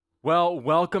Well,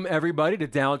 welcome everybody to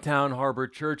Downtown Harbor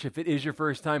Church. If it is your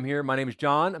first time here, my name is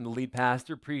John. I'm the lead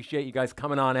pastor. Appreciate you guys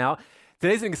coming on out.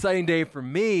 Today's an exciting day for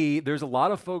me. There's a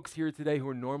lot of folks here today who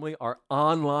are normally our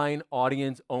online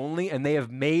audience only, and they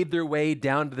have made their way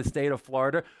down to the state of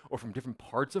Florida or from different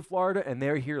parts of Florida, and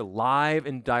they're here live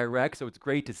and direct. So it's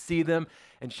great to see them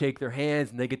and shake their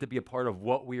hands, and they get to be a part of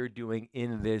what we are doing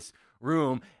in this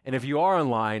room. And if you are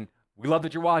online, we love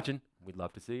that you're watching. We'd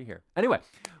love to see you here. Anyway,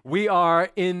 we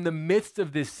are in the midst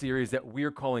of this series that we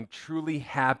are calling Truly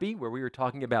Happy, where we are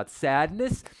talking about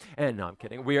sadness. And no, I'm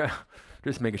kidding. We are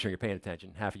just making sure you're paying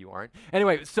attention. Half of you aren't.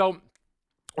 Anyway, so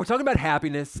we're talking about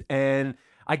happiness, and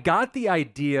I got the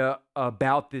idea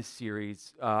about this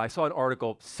series. I saw an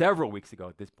article several weeks ago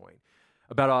at this point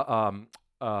about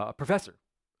a professor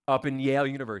up in Yale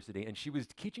University, and she was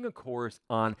teaching a course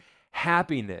on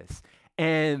happiness.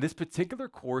 And this particular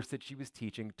course that she was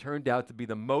teaching turned out to be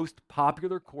the most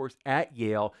popular course at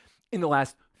Yale in the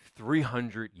last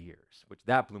 300 years, which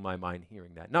that blew my mind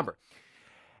hearing that number.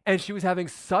 And she was having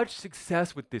such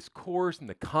success with this course and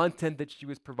the content that she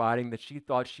was providing that she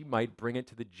thought she might bring it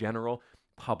to the general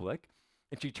public.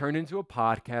 And she turned into a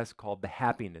podcast called The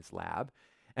Happiness Lab.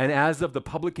 And as of the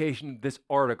publication of this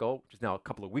article, which is now a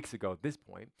couple of weeks ago at this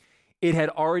point, it had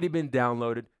already been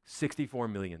downloaded 64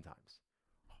 million times.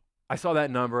 I saw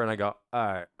that number and I go, all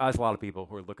right, that's a lot of people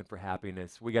who are looking for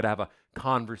happiness. We got to have a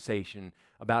conversation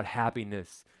about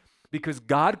happiness because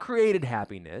God created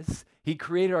happiness. He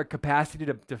created our capacity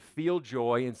to feel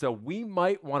joy. And so we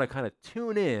might want to kind of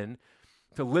tune in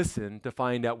to listen to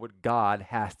find out what God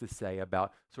has to say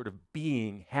about sort of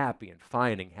being happy and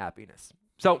finding happiness.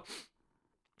 So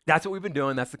that's what we've been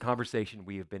doing. That's the conversation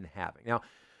we have been having. Now,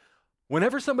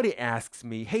 whenever somebody asks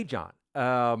me, hey, John,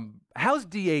 how's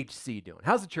DHC doing?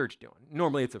 How's the church doing?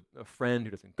 Normally it's a friend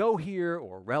who doesn't go here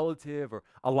or a relative, or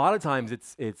a lot of times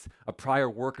it's a prior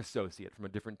work associate from a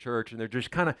different church, and they're just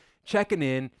kind of checking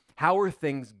in. How are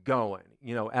things going?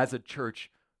 You know, as a church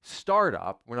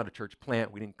startup, we're not a church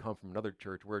plant. We didn't come from another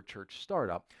church. We're a church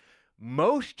startup.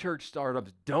 Most church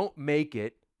startups don't make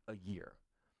it a year,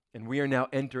 and we are now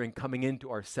coming into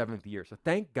our 7th year. So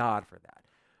thank God for that.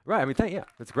 Right, I mean, yeah,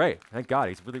 that's great. Thank God,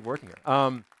 he's really working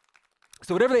it.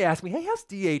 So whenever they ask me, hey, how's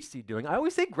DHC doing? I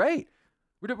always say, great.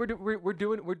 We're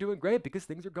doing great because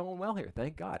things are going well here.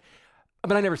 Thank God.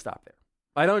 But I never stop there.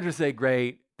 I don't just say,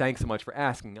 great, thanks so much for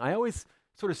asking. I always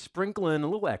sort of sprinkle in a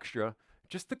little extra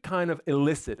just to kind of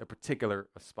elicit a particular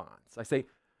response. I say,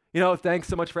 thanks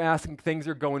so much for asking. Things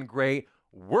are going great.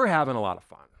 We're having a lot of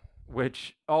fun,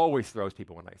 which always throws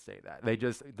people when I say that.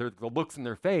 The looks in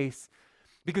their face,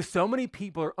 because so many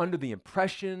people are under the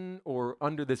impression or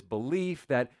under this belief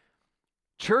that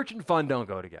church and fun don't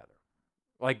go together.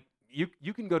 Like,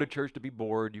 you can go to church to be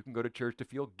bored. You can go to church to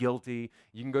feel guilty.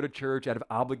 You can go to church out of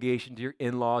obligation to your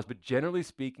in-laws. But generally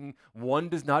speaking, one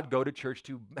does not go to church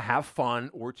to have fun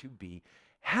or to be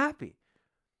happy.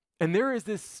 And there is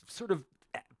this sort of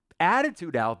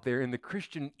attitude out there in the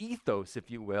Christian ethos, if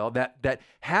you will, that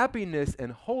happiness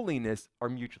and holiness are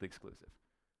mutually exclusive.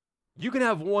 You can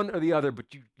have one or the other, but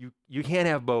you can't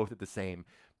have both at the same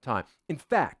time. In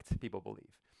fact, people believe,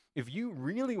 if you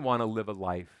really want to live a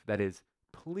life that is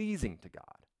pleasing to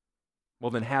God,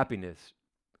 well, then happiness,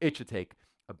 it should take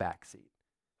a backseat.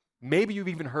 Maybe you've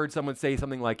even heard someone say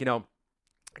something like,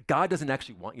 God doesn't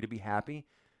actually want you to be happy.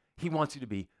 He wants you to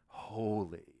be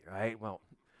holy, right? Well,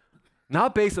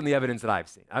 not based on the evidence that I've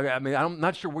seen. I mean, I'm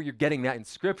not sure where you're getting that in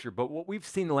Scripture, but what we've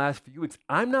seen the last few weeks,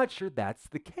 I'm not sure that's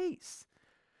the case.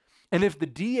 And if the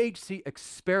DHC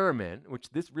experiment, which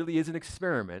this really is an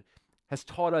experiment, has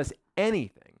taught us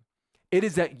anything, it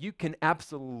is that you can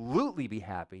absolutely be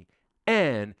happy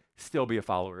and still be a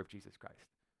follower of Jesus Christ.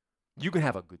 You can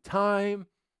have a good time,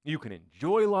 you can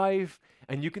enjoy life,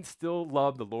 and you can still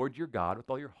love the Lord your God with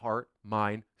all your heart,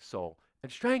 mind, soul,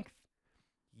 and strength.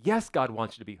 Yes, God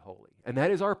wants you to be holy, and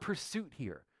that is our pursuit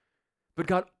here. But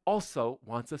God also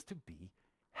wants us to be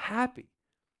happy.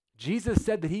 Jesus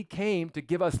said that he came to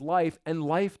give us life and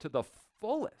life to the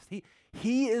fullest.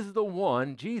 He is the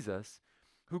one, Jesus,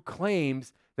 who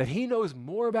claims that he knows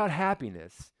more about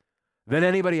happiness than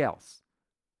anybody else.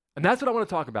 And that's what I want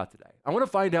to talk about today. I want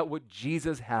to find out what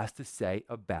Jesus has to say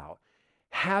about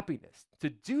happiness. To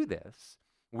do this,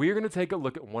 we're going to take a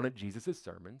look at one of Jesus'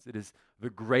 sermons. It is the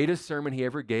greatest sermon he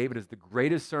ever gave. It is the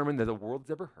greatest sermon that the world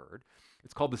has ever heard.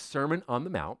 It's called the Sermon on the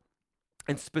Mount.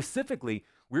 And specifically,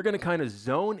 we're going to kind of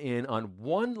zone in on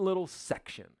one little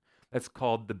section that's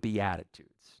called the Beatitudes.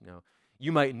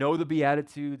 You might know the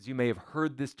Beatitudes. You may have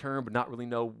heard this term, but not really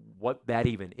know what that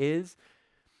even is.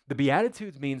 The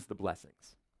Beatitudes means the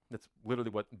blessings. That's literally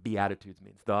what Beatitudes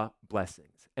means, the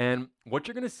blessings. And what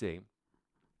you're going to see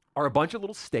are a bunch of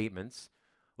little statements,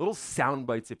 little sound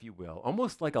bites, if you will,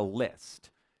 almost like a list.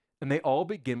 And they all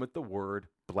begin with the word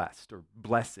blessed or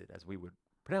blessed, as we would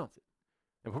pronounce it.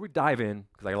 And before we dive in,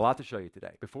 because I got a lot to show you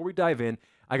today, before we dive in,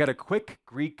 I got a quick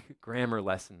Greek grammar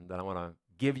lesson that I want to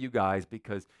give you guys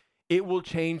because it will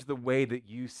change the way that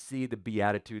you see the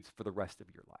Beatitudes for the rest of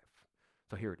your life.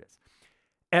 So here it is.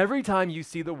 Every time you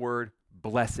see the word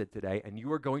blessed today, and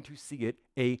you are going to see it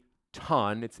a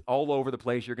ton, it's all over the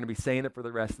place, you're going to be saying it for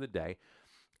the rest of the day.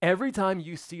 Every time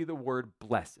you see the word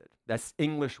blessed, that's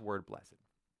English word blessed,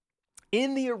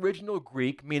 in the original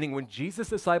Greek, meaning when Jesus'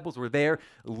 disciples were there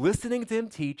listening to him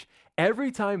teach,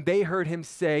 every time they heard him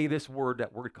say this word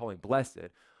that we're calling blessed,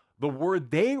 the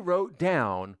word they wrote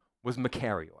down was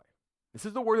makarioi. This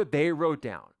is the word that they wrote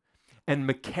down. And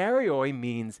makarioi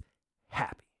means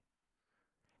happy.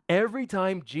 Every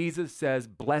time Jesus says,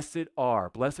 blessed are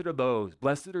those,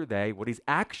 blessed are they, what he's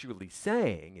actually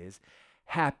saying is,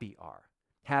 happy are.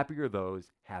 Happy are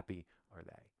those, happy are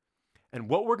they. And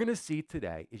what we're going to see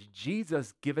today is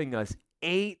Jesus giving us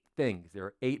 8 things. There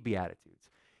are 8 Beatitudes.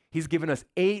 He's given us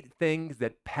 8 things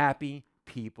that happy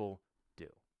people do.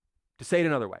 To say it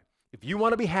another way, if you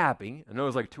want to be happy, I know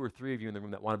there's like 2 or 3 of you in the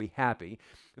room that want to be happy,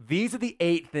 these are the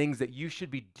 8 things that you should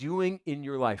be doing in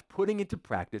your life, putting into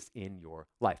practice in your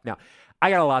life. Now, I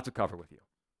got a lot to cover with you.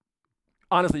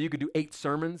 Honestly, you could do 8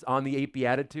 sermons on the 8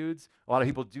 Beatitudes. A lot of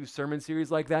people do sermon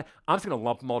series like that. I'm just going to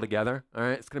lump them all together, all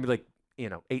right? It's going to be like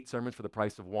 8 sermons for the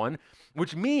price of 1,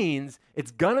 which means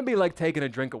it's going to be like taking a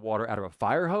drink of water out of a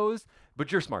fire hose,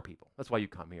 but you're smart people. That's why you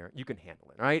come here. You can handle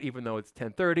it, right? Even though it's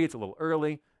 10:30, it's a little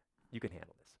early, you can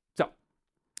handle this. So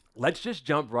let's just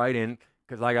jump right in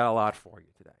because I got a lot for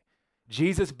you today.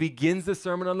 Jesus begins the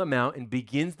Sermon on the Mount and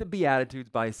begins the Beatitudes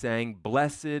by saying,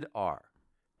 blessed are,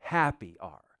 happy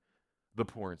are the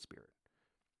poor in spirit,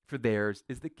 for theirs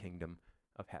is the kingdom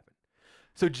of heaven.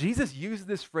 So Jesus used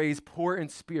this phrase, poor in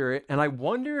spirit, and I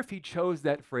wonder if he chose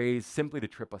that phrase simply to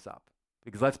trip us up.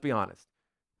 Because let's be honest,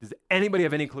 does anybody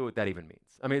have any clue what that even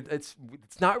means? I mean, it's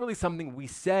not really something we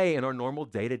say in our normal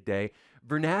day-to-day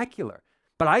vernacular.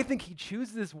 But I think he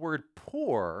chooses this word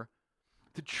poor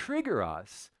to trigger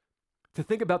us to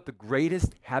think about the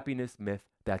greatest happiness myth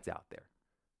that's out there.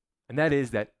 And that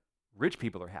is that rich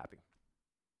people are happy.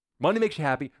 Money makes you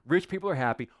happy, rich people are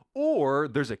happy, or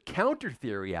there's a counter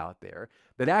theory out there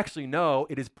that actually no,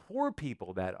 it is poor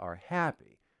people that are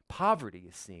happy. Poverty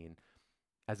is seen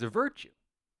as a virtue.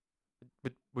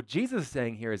 But what Jesus is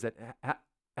saying here is that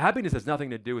happiness has nothing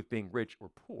to do with being rich or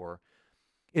poor.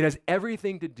 It has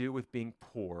everything to do with being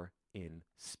poor in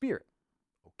spirit.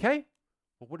 Okay?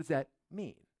 Well, what does that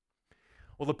mean?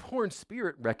 Well, the poor in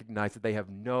spirit recognize that they have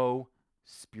no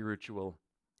spiritual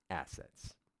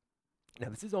assets. Now,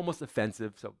 this is almost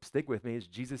offensive, so stick with me. It's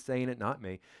Jesus saying it, not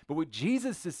me. But what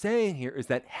Jesus is saying here is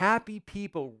that happy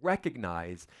people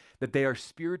recognize that they are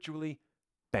spiritually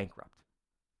bankrupt.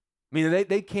 I mean,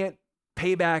 they can't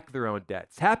pay back their own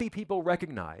debts. Happy people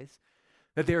recognize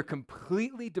that they are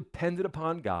completely dependent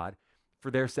upon God for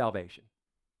their salvation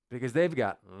because they've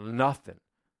got nothing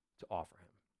to offer him.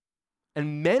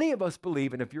 And many of us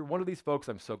believe, and if you're one of these folks,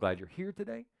 I'm so glad you're here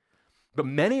today, but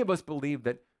many of us believe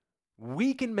that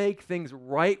we can make things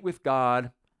right with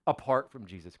God apart from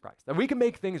Jesus Christ. And we can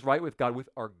make things right with God with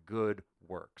our good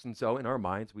works. And so in our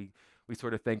minds, we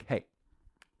sort of think, hey,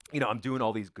 I'm doing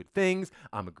all these good things.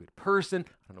 I'm a good person.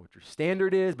 I don't know what your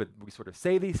standard is, but we sort of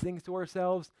say these things to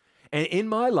ourselves. And in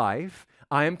my life,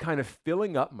 I am kind of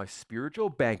filling up my spiritual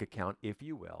bank account, if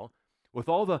you will, with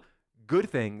all the good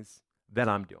things that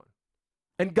I'm doing.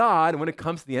 And God, when it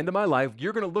comes to the end of my life,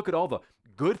 you're going to look at all the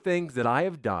good things that I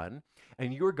have done,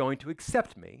 and you're going to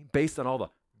accept me based on all the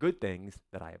good things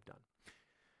that I have done.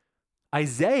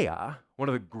 Isaiah, one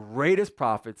of the greatest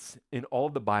prophets in all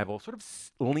of the Bible, sort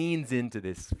of leans into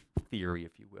this theory,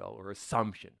 if you will, or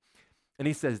assumption. And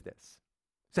he says this.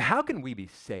 So how can we be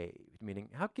saved? Meaning,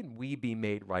 how can we be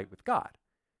made right with God?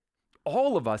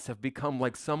 All of us have become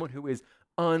like someone who is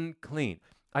unclean.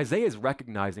 Isaiah is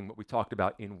recognizing what we talked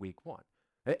about in week 1.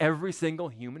 Every single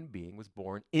human being was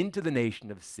born into the nation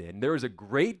of sin. There is a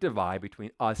great divide between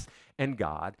us and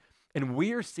God, and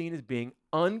we are seen as being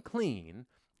unclean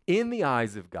in the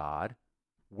eyes of God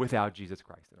without Jesus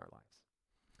Christ in our lives.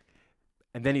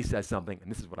 And then he says something, and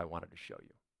this is what I wanted to show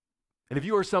you. And if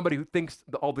you are somebody who thinks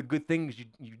all the good things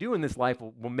you do in this life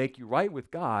will make you right with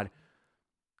God,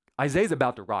 Isaiah's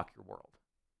about to rock your world.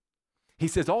 He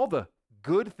says all the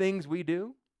good things we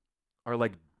do are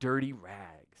like dirty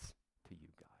rags to you,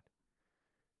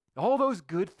 God. All those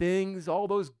good things, all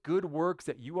those good works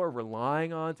that you are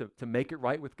relying on to make it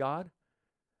right with God,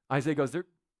 Isaiah goes,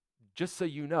 just so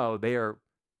you know, they are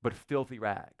but filthy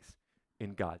rags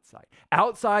in God's sight.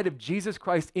 Outside of Jesus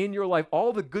Christ in your life,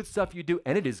 all the good stuff you do,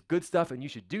 and it is good stuff, and you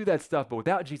should do that stuff, but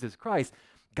without Jesus Christ,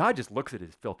 God just looks at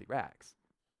his filthy rags.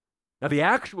 Now, the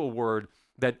actual word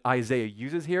that Isaiah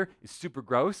uses here is super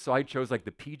gross, so I chose like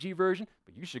the PG version,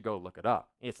 but you should go look it up.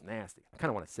 It's nasty. I kind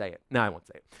of want to say it. No, I won't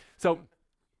say it. So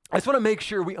I just want to make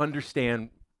sure we understand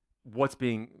what's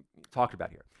being talked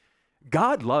about here.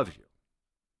 God loves you.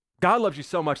 God loves you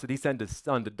so much that he sent his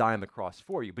son to die on the cross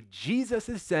for you. But Jesus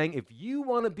is saying if you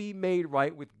want to be made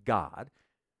right with God,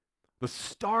 the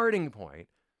starting point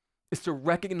is to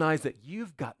recognize that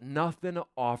you've got nothing to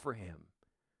offer him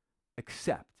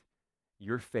except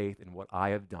your faith in what I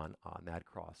have done on that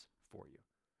cross for you.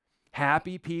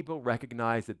 Happy people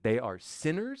recognize that they are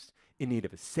sinners in need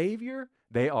of a Savior.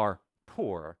 They are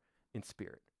poor in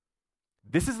spirit.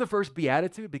 This is the first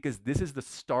beatitude because this is the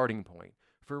starting point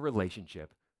for a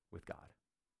relationship with God.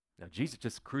 Now, Jesus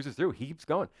just cruises through. He keeps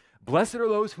going. Blessed are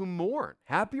those who mourn.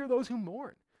 Happy are those who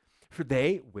mourn, for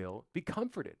they will be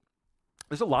comforted.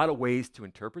 There's a lot of ways to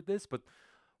interpret this, but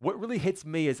what really hits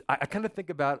me is I kind of think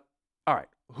about, all right,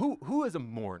 who is a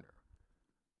mourner?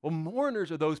 Well,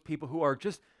 mourners are those people who are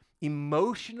just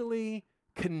emotionally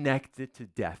connected to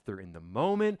death. They're in the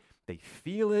moment. They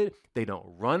feel it. They don't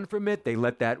run from it. They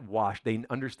let that wash. They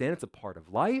understand it's a part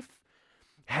of life.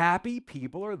 Happy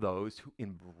people are those who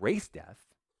embrace death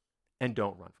and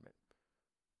don't run from it.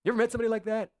 You ever met somebody like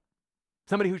that?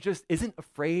 Somebody who just isn't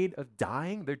afraid of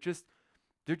dying? They're just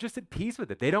at peace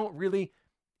with it. They don't really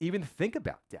even think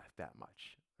about death that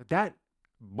much. That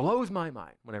blows my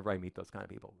mind whenever I meet those kind of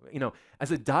people. You know,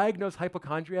 as a diagnosed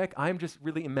hypochondriac, I'm just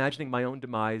really imagining my own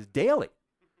demise daily,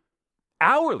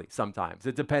 hourly sometimes,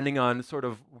 depending on sort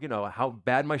of, you know, how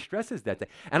bad my stress is that day.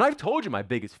 And I've told you my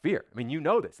biggest fear. I mean, you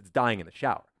know this. It's dying in the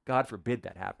shower. God forbid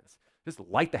that happens. Just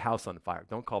light the house on fire.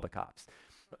 Don't call the cops.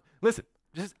 Listen,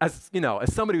 just as, you know,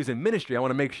 as somebody who's in ministry, I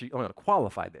want to make sure, I want to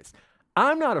qualify this.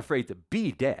 I'm not afraid to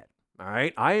be dead, all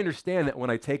right? I understand that when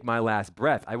I take my last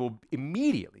breath, I will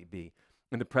immediately be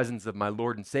in the presence of my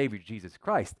Lord and Savior, Jesus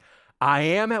Christ. I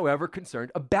am, however,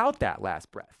 concerned about that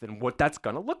last breath and what that's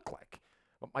going to look like.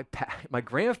 My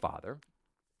grandfather,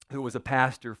 who was a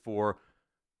pastor for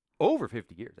over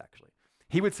 50 years, actually,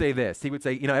 he would say this. He would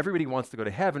say, you know, everybody wants to go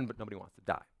to heaven, but nobody wants to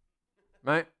die,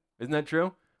 right? Isn't that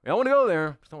true? We all want to go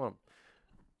there. Just don't want to.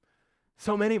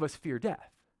 So many of us fear death.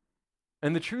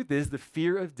 And the truth is, the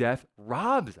fear of death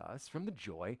robs us from the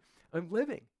joy of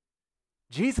living.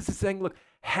 Jesus is saying, look,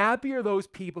 happy are those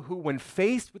people who, when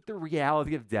faced with the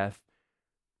reality of death,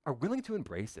 are willing to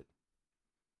embrace it.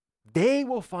 They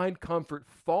will find comfort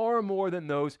far more than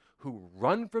those who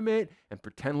run from it and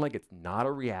pretend like it's not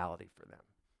a reality for them.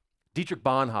 Dietrich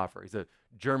Bonhoeffer, he's a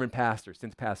German pastor,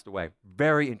 since passed away.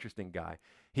 Very interesting guy.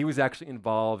 He was actually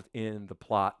involved in the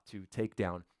plot to take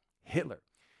down Hitler.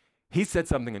 He said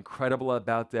something incredible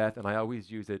about death, and I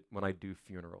always use it when I do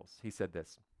funerals. He said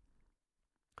this: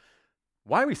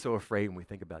 why are we so afraid when we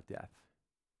think about death?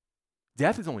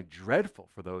 Death is only dreadful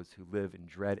for those who live in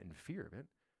dread and fear of it.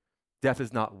 Death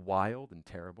is not wild and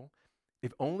terrible.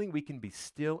 If only we can be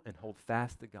still and hold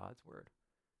fast to God's word.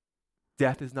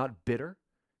 Death is not bitter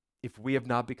if we have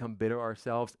not become bitter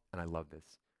ourselves. And I love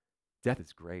this. Death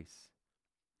is grace.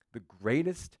 The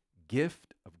greatest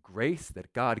gift of grace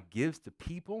that God gives to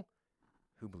people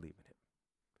who believe in him.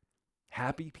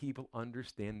 Happy people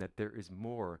understand that there is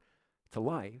more to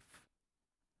life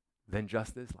than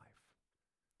just this life.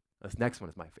 This next one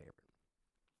is my favorite.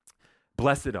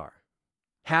 Blessed are,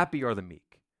 happy are the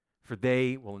meek, for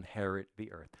they will inherit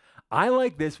the earth. I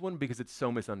like this one because it's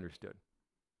so misunderstood.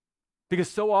 Because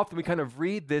so often we kind of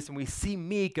read this and we see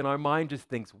meek and our mind just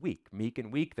thinks weak. Meek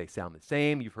and weak, they sound the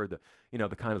same. You've heard the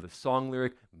kind of the song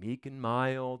lyric, meek and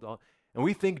mild. And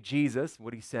we think Jesus,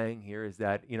 what he's saying here is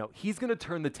that, he's going to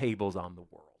turn the tables on the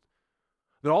world.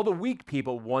 That all the weak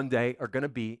people one day are going to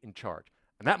be in charge.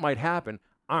 And that might happen.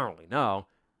 I don't really know.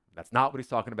 That's not what he's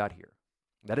talking about here.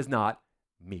 That is not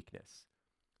meekness.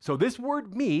 So this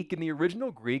word meek in the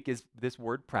original Greek is this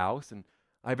word praus, and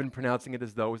I've been pronouncing it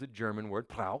as though it's a German word,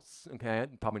 praus, okay?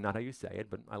 Probably not how you say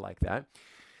it, but I like that.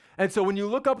 And so when you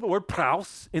look up the word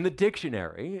praus in the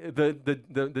dictionary,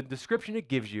 the description it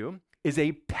gives you is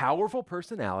a powerful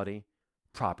personality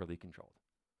properly controlled.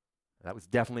 That was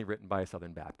definitely written by a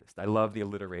Southern Baptist. I love the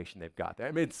alliteration they've got there.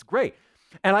 I mean, it's great.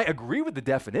 And I agree with the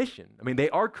definition. I mean, they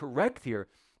are correct here,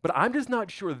 but I'm just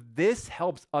not sure this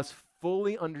helps us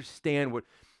fully understand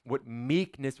what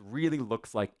meekness really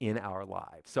looks like in our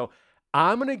lives. So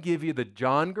I'm going to give you the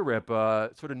John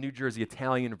Garippa, sort of New Jersey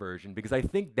Italian version, because I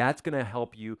think that's going to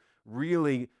help you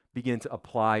really begin to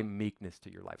apply meekness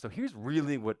to your life. So here's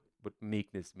really what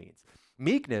meekness means.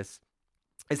 Meekness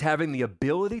is having the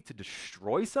ability to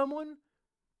destroy someone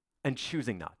and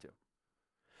choosing not to.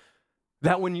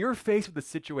 That when you're faced with a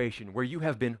situation where you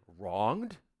have been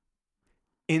wronged,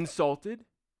 insulted,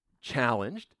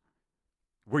 challenged,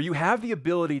 where you have the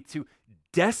ability to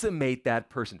decimate that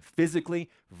person physically,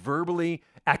 verbally,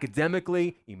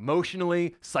 academically,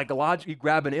 emotionally, psychologically,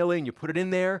 grab an alien, you put it in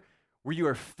there, where you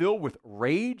are filled with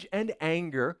rage and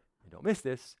anger, and don't miss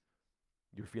this,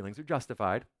 your feelings are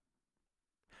justified,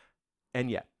 and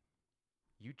yet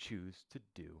you choose to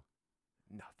do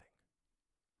nothing.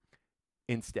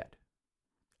 Instead,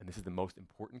 and this is the most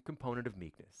important component of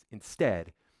meekness,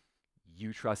 instead,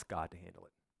 you trust God to handle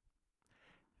it.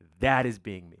 That is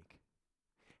being meek.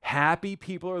 Happy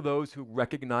people are those who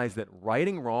recognize that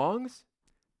righting wrongs,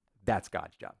 that's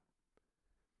God's job.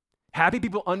 Happy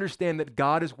people understand that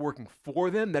God is working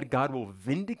for them, that God will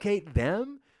vindicate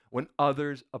them when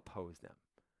others oppose them.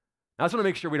 Now, I just want to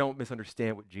make sure we don't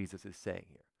misunderstand what Jesus is saying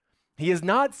here. He is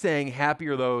not saying happy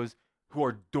are those who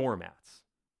are doormats.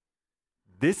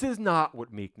 This is not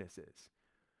what meekness is.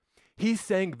 He's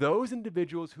saying those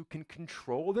individuals who can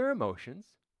control their emotions,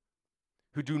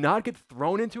 who do not get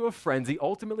thrown into a frenzy,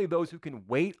 ultimately those who can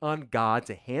wait on God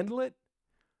to handle it,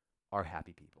 are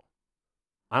happy people.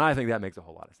 And I think that makes a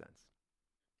whole lot of sense.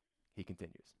 He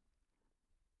continues.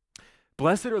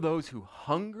 Blessed are those who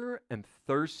hunger and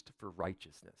thirst for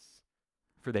righteousness,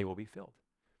 for they will be filled.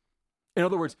 In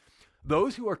other words,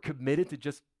 those who are committed to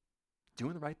just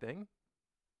doing the right thing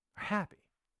are happy.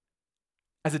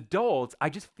 As adults, I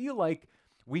just feel like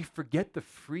we forget the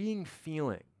freeing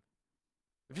feeling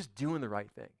of just doing the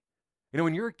right thing. You know,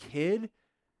 when you're a kid,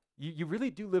 you really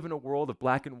do live in a world of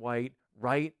black and white,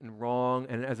 right and wrong,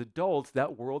 and as adults,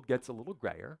 that world gets a little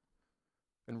grayer,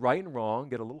 and right and wrong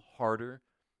get a little harder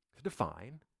to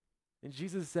define. And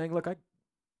Jesus is saying, look,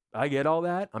 I get all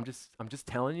that. I'm just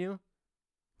telling you,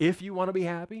 if you want to be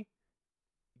happy,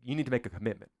 you need to make a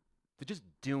commitment to just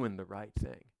doing the right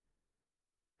thing.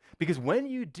 Because when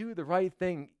you do the right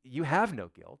thing, you have no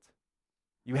guilt,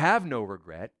 you have no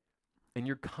regret, and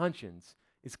your conscience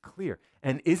is clear.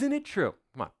 And isn't it true?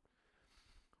 Come on.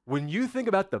 When you think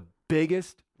about the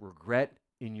biggest regret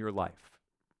in your life,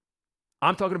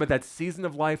 I'm talking about that season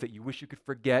of life that you wish you could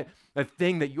forget, that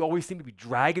thing that you always seem to be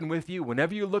dragging with you.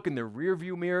 Whenever you look in the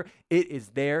rearview mirror, it is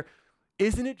there.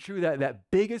 Isn't it true that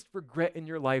that biggest regret in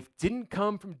your life didn't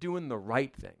come from doing the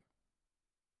right thing?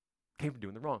 It came from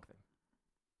doing the wrong thing.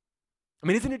 I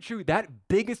mean, isn't it true that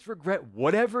biggest regret,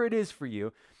 whatever it is for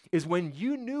you, is when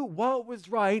you knew what was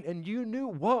right and you knew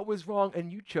what was wrong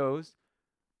and you chose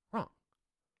wrong?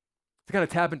 To kind of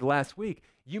tap into last week,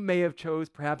 you may have chose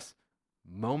perhaps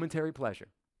momentary pleasure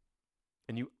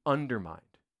and you undermined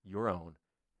your own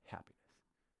happiness.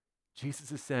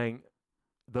 Jesus is saying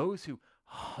those who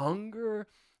hunger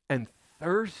and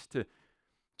thirst to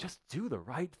just do the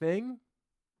right thing,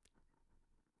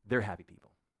 they're happy people.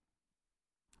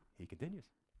 He continues.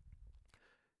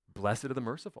 Blessed are the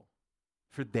merciful,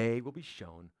 for they will be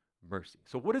shown mercy.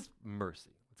 So what is mercy?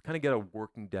 Let's kind of get a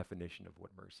working definition of what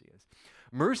mercy is.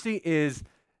 Mercy is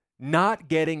not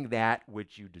getting that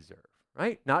which you deserve,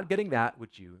 right? Not getting that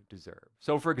which you deserve.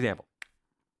 So for example,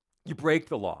 you break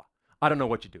the law. I don't know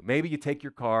what you do. Maybe you take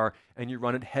your car and you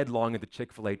run it headlong into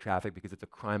Chick-fil-A traffic because it's a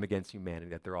crime against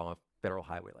humanity that they're on a federal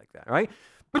highway like that, right?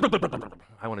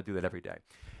 I want to do that every day.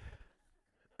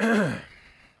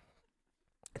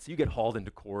 So you get hauled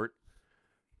into court,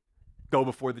 go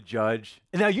before the judge,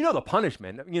 and now you know the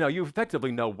punishment. You know, you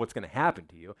effectively know what's going to happen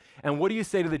to you. And what do you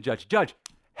say to the judge? Judge,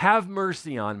 have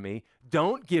mercy on me.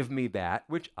 Don't give me that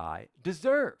which I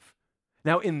deserve.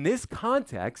 Now, in this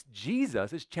context,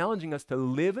 Jesus is challenging us to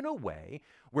live in a way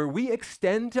where we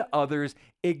extend to others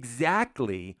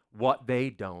exactly what they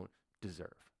don't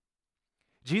deserve.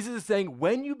 Jesus is saying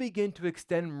when you begin to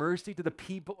extend mercy to the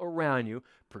people around you,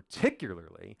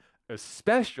 particularly,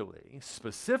 especially,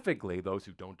 specifically those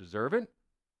who don't deserve it,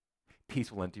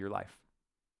 peace will enter your life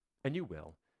and you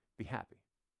will be happy.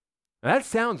 Now, that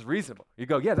sounds reasonable. You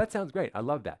go, yeah, that sounds great. I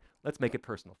love that. Let's make it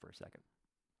personal for a second.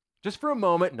 Just for a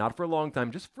moment, not for a long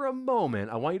time, just for a moment,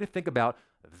 I want you to think about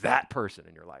that person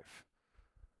in your life.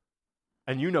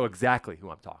 And you know exactly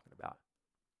who I'm talking about.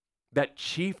 That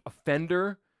chief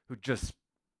offender who just,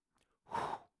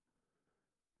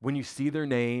 when you see their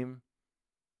name,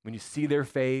 when you see their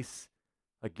face,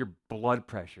 like your blood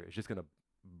pressure is just going to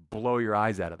blow your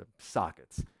eyes out of the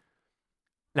sockets.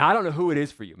 Now, I don't know who it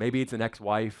is for you. Maybe it's an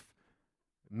ex-wife.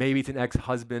 Maybe it's an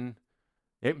ex-husband.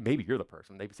 Maybe you're the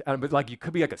person. But like you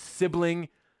could be like a sibling,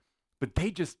 but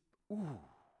they just,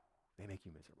 they make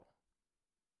you miserable.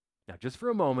 Now, just for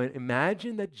a moment,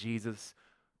 imagine that Jesus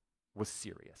was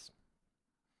serious.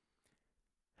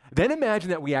 Then imagine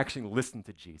that we actually listened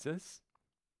to Jesus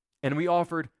and we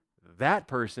offered that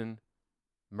person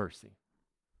mercy.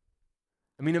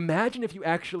 I mean, imagine if you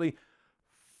actually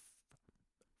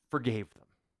forgave them.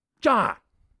 John,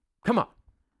 come on.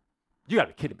 You got to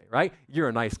be kidding me, right? You're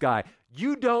a nice guy.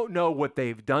 You don't know what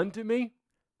they've done to me.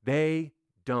 They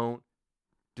don't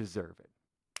deserve it.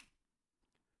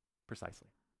 Precisely.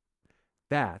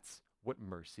 That's what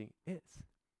mercy is.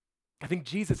 I think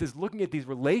Jesus is looking at these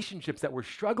relationships that we're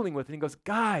struggling with and he goes,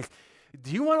 guys,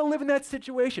 do you want to live in that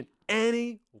situation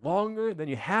any longer than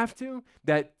you have to?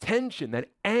 That tension, that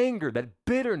anger, that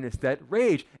bitterness, that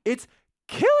rage, it's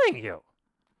killing you.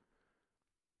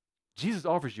 Jesus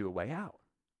offers you a way out.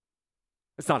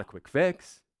 It's not a quick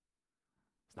fix.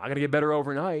 It's not going to get better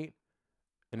overnight.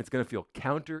 And it's going to feel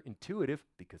counterintuitive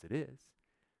because it is.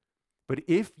 But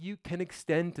if you can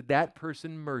extend to that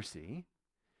person mercy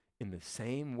in the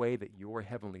same way that your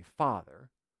heavenly Father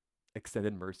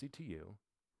extended mercy to you,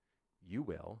 you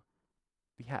will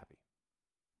be happy.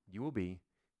 You will be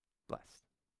blessed.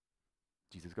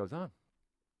 Jesus goes on.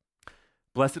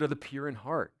 Blessed are the pure in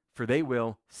heart, for they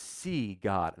will see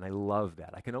God. And I love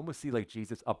that. I can almost see like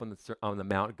Jesus up on the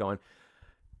mount going,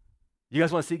 you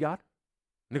guys want to see God?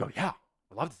 And they go, yeah,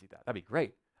 I'd love to see that. That'd be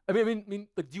great. I mean,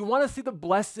 like, do you want to see the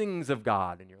blessings of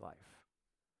God in your life?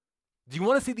 Do you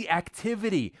want to see the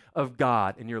activity of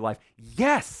God in your life?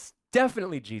 Yes,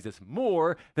 definitely, Jesus,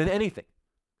 more than anything.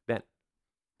 Then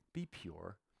be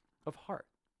pure of heart.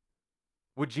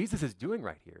 What Jesus is doing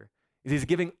right here is he's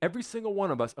giving every single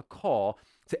one of us a call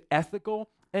to ethical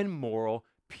and moral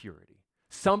purity.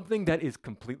 Something that is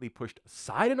completely pushed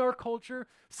aside in our culture,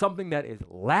 something that is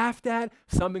laughed at,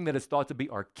 something that is thought to be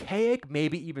archaic,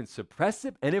 maybe even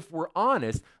suppressive. And if we're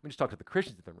honest, let me just talk to the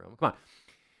Christians in the room. Come on.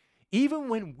 Even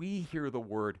when we hear the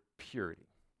word purity,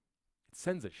 it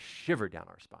sends a shiver down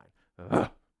our spine. Ugh.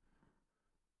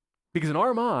 Because in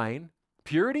our mind,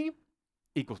 purity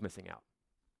equals missing out.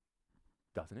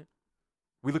 Doesn't it?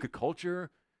 We look at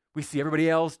culture, we see everybody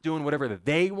else doing whatever that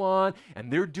they want,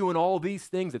 and they're doing all these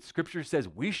things that Scripture says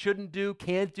we shouldn't do,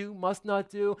 can't do, must not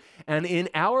do. And in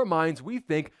our minds, we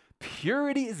think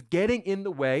purity is getting in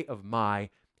the way of my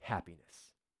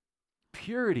happiness.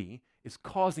 Purity is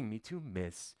causing me to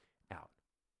miss out.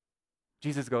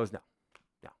 Jesus goes, no.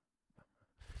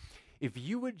 If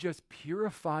you would just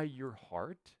purify your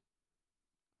heart,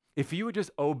 if you would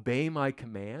just obey my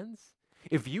commands,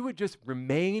 if you would just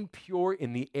remain pure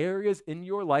in the areas in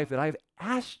your life that I've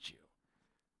asked you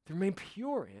to remain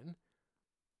pure in,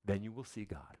 then you will see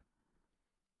God.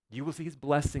 You will see his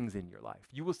blessings in your life.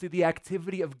 You will see the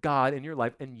activity of God in your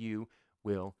life, and you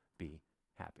will be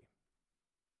happy.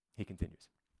 He continues.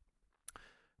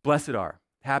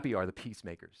 Happy are the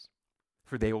peacemakers,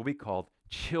 for they will be called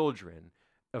children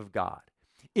of God.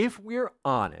 If we're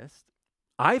honest,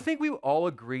 I think we all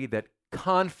agree that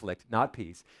conflict, not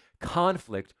peace,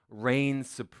 conflict reigns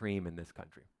supreme in this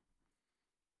country.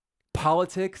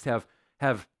 Politics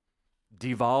have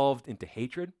devolved into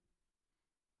hatred.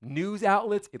 News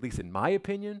outlets, at least in my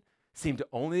opinion, seem to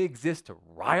only exist to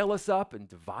rile us up and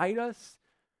divide us.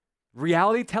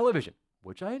 Reality television,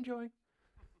 which I enjoy,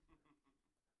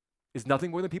 is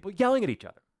nothing more than people yelling at each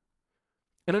other.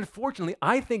 And unfortunately,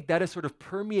 I think that has sort of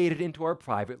permeated into our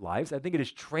private lives. I think it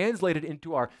is translated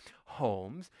into our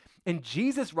homes. And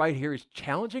Jesus right here is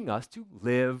challenging us to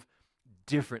live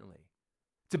differently,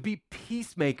 to be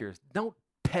peacemakers. Don't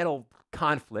peddle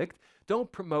conflict.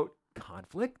 Don't promote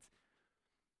conflict.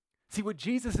 See, what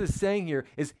Jesus is saying here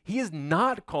is he is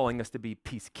not calling us to be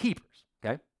peacekeepers,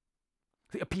 okay?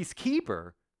 See, a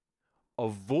peacekeeper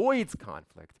avoids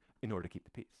conflict in order to keep the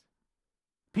peace.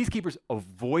 Peacekeepers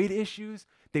avoid issues.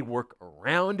 They work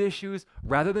around issues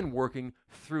rather than working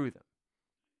through them.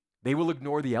 They will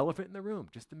ignore the elephant in the room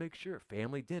just to make sure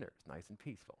family dinner is nice and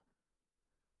peaceful.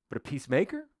 But a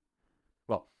peacemaker,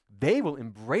 well, they will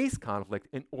embrace conflict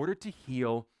in order to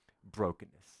heal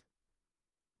brokenness.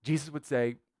 Jesus would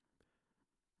say,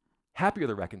 happy are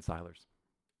the reconcilers.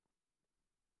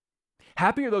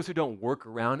 Happy are those who don't work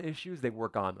around issues, they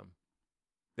work on them.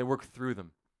 They work through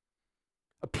them.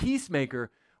 A peacemaker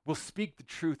will speak the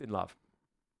truth in love.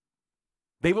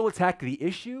 They will attack the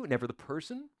issue, never the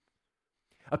person.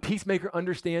 A peacemaker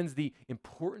understands the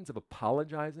importance of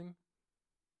apologizing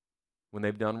when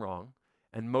they've done wrong,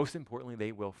 and most importantly,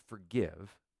 they will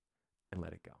forgive and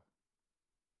let it go.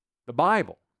 The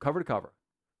Bible, cover to cover,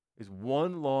 is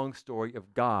one long story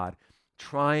of God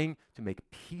trying to make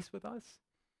peace with us,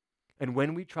 and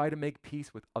when we try to make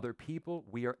peace with other people,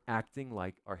 we are acting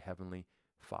like our Heavenly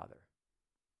Father.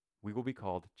 We will be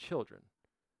called children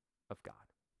of God.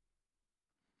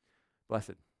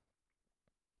 Blessed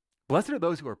Blessed are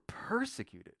those who are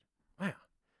persecuted, wow,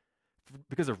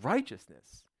 because of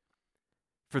righteousness.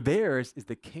 For theirs is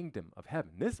the kingdom of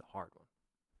heaven. This is a hard one.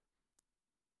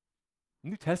 The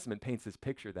New Testament paints this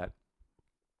picture that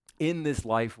in this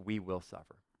life we will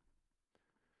suffer.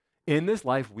 In this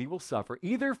life we will suffer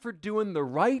either for doing the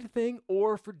right thing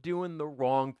or for doing the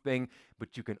wrong thing,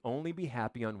 but you can only be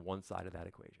happy on one side of that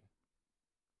equation.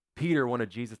 Peter, one of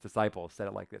Jesus' disciples, said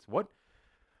it like this: what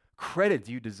credit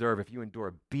do you deserve if you endure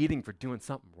a beating for doing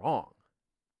something wrong?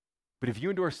 But if you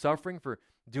endure suffering for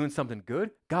doing something good,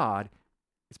 God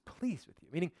is pleased with you.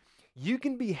 Meaning, you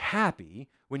can be happy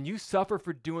when you suffer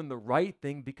for doing the right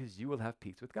thing because you will have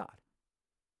peace with God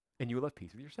and you will have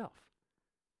peace with yourself.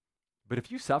 But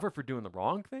if you suffer for doing the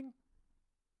wrong thing,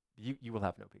 you will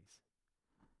have no peace.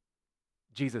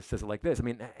 Jesus says it like this.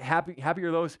 Happy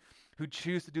are those who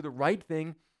choose to do the right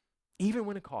thing even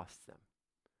when it costs them.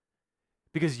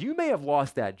 Because you may have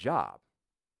lost that job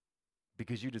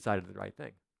because you decided the right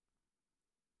thing.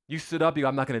 You stood up, you go,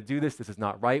 I'm not going to do this. This is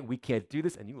not right. We can't do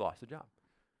this. And you lost a job.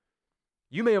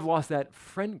 You may have lost that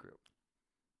friend group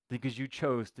because you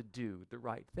chose to do the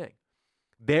right thing.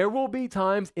 There will be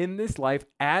times in this life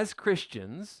as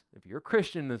Christians, if you're a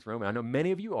Christian in this room, and I know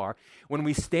many of you are, when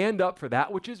we stand up for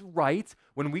that which is right,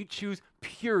 when we choose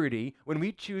purity, when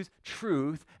we choose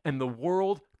truth, and the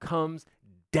world comes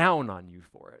down on you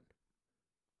for it.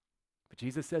 But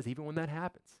Jesus says, even when that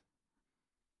happens,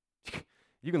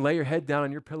 you can lay your head down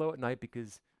on your pillow at night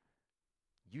because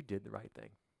you did the right thing,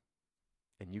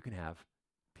 and you can have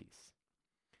peace.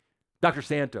 Dr.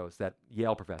 Santos, that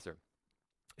Yale professor,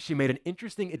 she made an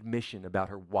interesting admission about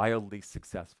her wildly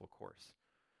successful course.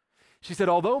 She said,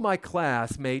 although my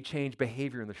class may change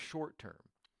behavior in the short term,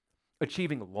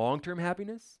 achieving long-term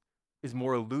happiness is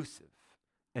more elusive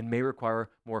and may require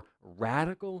more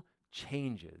radical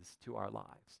changes to our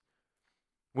lives.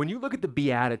 When you look at the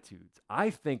Beatitudes, I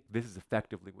think this is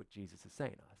effectively what Jesus is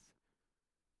saying to us.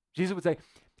 Jesus would say,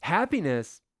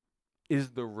 happiness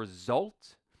is the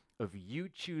result of you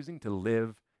choosing to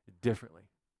live differently.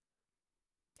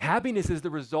 Happiness is the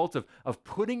result of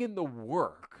putting in the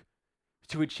work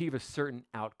to achieve a certain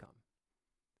outcome.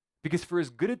 Because for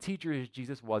as good a teacher as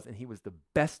Jesus was, and he was the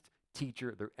best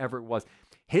teacher there ever was,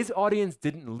 his audience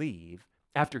didn't leave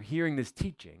after hearing this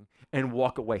teaching and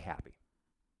walk away happy.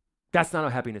 That's not how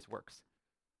happiness works.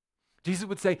 Jesus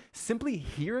would say, simply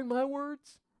hearing my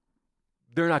words,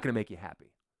 they're not going to make you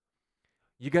happy.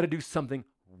 You got to do something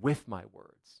with my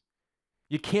words.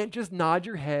 You can't just nod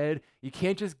your head. You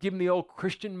can't just give them the old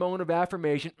Christian moan of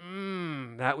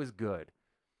affirmation. That was good.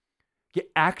 You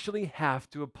actually have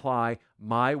to apply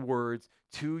my words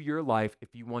to your life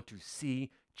if you want to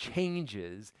see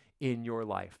changes in your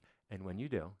life. And when you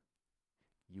do,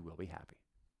 you will be happy.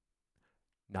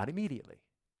 Not immediately,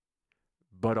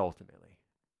 but ultimately.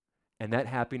 And that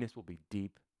happiness will be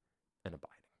deep and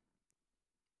abiding.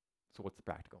 So what's the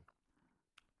practical?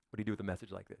 What do you do with a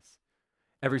message like this?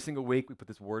 Every single week, we put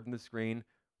this word on the screen.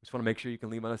 We just want to make sure you can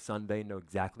leave on a Sunday, know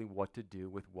exactly what to do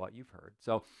with what you've heard.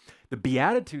 So the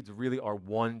Beatitudes really are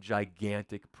one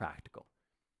gigantic practical.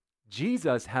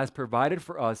 Jesus has provided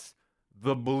for us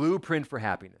the blueprint for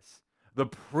happiness, the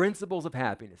principles of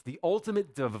happiness, the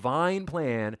ultimate divine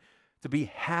plan to be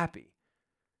happy.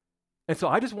 And so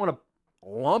I just want to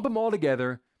lump them all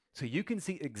together so you can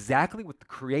see exactly what the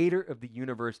creator of the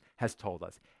universe has told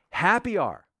us. Happy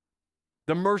are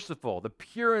the merciful, the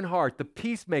pure in heart, the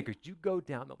peacemakers. You go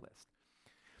down the list.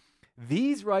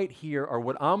 These right here are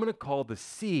what I'm going to call the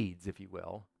seeds, if you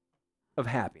will, of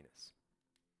happiness.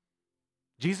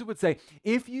 Jesus would say,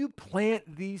 if you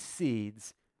plant these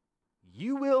seeds,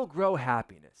 you will grow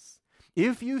happiness.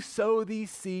 If you sow these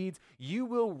seeds, you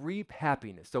will reap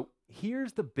happiness. So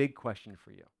here's the big question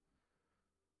for you.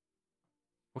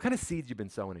 What kind of seeds you've been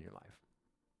sowing in your life?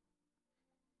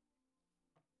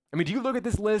 Do you look at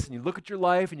this list and you look at your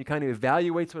life and you kind of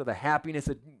evaluate sort of the happiness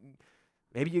that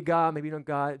maybe you got, maybe you don't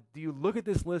got? Do you look at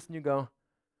this list and you go,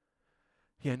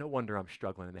 yeah, no wonder I'm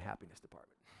struggling in the happiness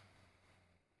department.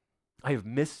 I have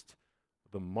missed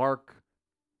the mark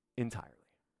entirely.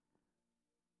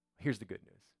 Here's the good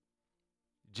news.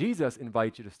 Jesus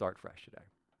invites you to start fresh today.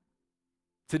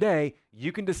 Today,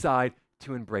 you can decide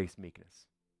to embrace meekness.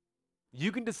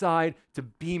 You can decide to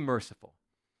be merciful.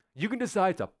 You can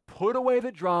decide to put away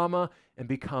the drama and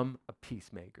become a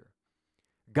peacemaker.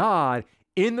 God,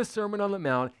 in the Sermon on the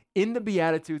Mount, in the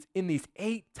Beatitudes, in these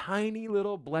 8 tiny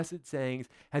little blessed sayings,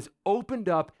 has opened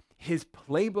up his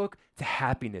playbook to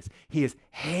happiness. He has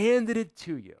handed it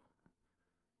to you.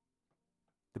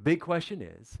 The big question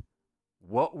is,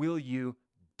 what will you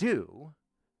do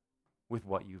with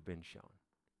what you've been shown?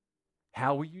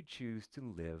 How will you choose to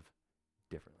live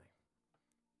differently?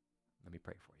 Let me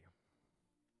pray for you.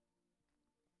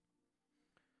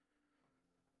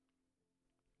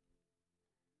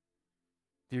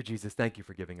 Dear Jesus, thank you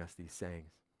for giving us these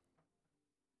sayings.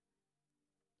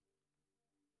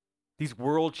 These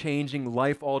world-changing,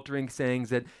 life-altering sayings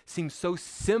that seem so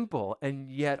simple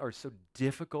and yet are so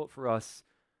difficult for us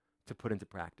to put into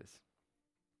practice.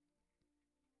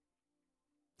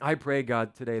 I pray,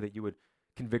 God, today that you would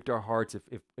convict our hearts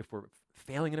if we're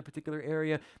failing in a particular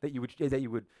area, that you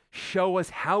would show us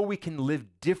how we can live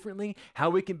differently, how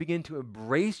we can begin to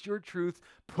embrace your truth,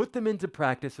 put them into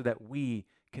practice so that we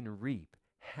can reap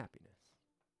happiness.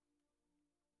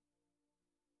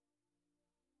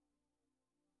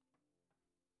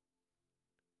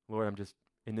 Lord,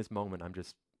 in this moment, I'm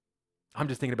just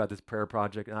thinking about this prayer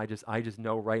project, and I just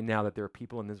know right now that there are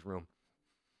people in this room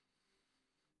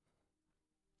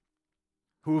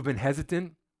who have been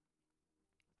hesitant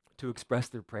to express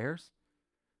their prayers.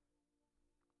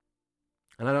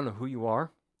 And I don't know who you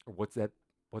are or what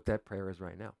that prayer is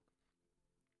right now.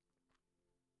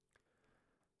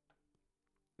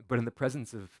 But in the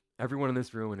presence of everyone in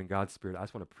this room and in God's Spirit, I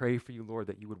just want to pray for you, Lord,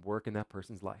 that you would work in that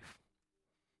person's life.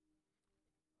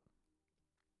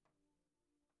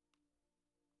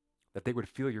 That they would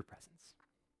feel your presence.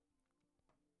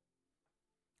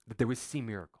 That they would see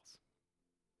miracles.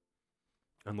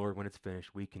 And Lord, when it's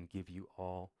finished, we can give you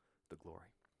all the glory.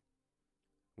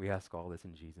 We ask all this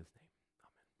in Jesus' name.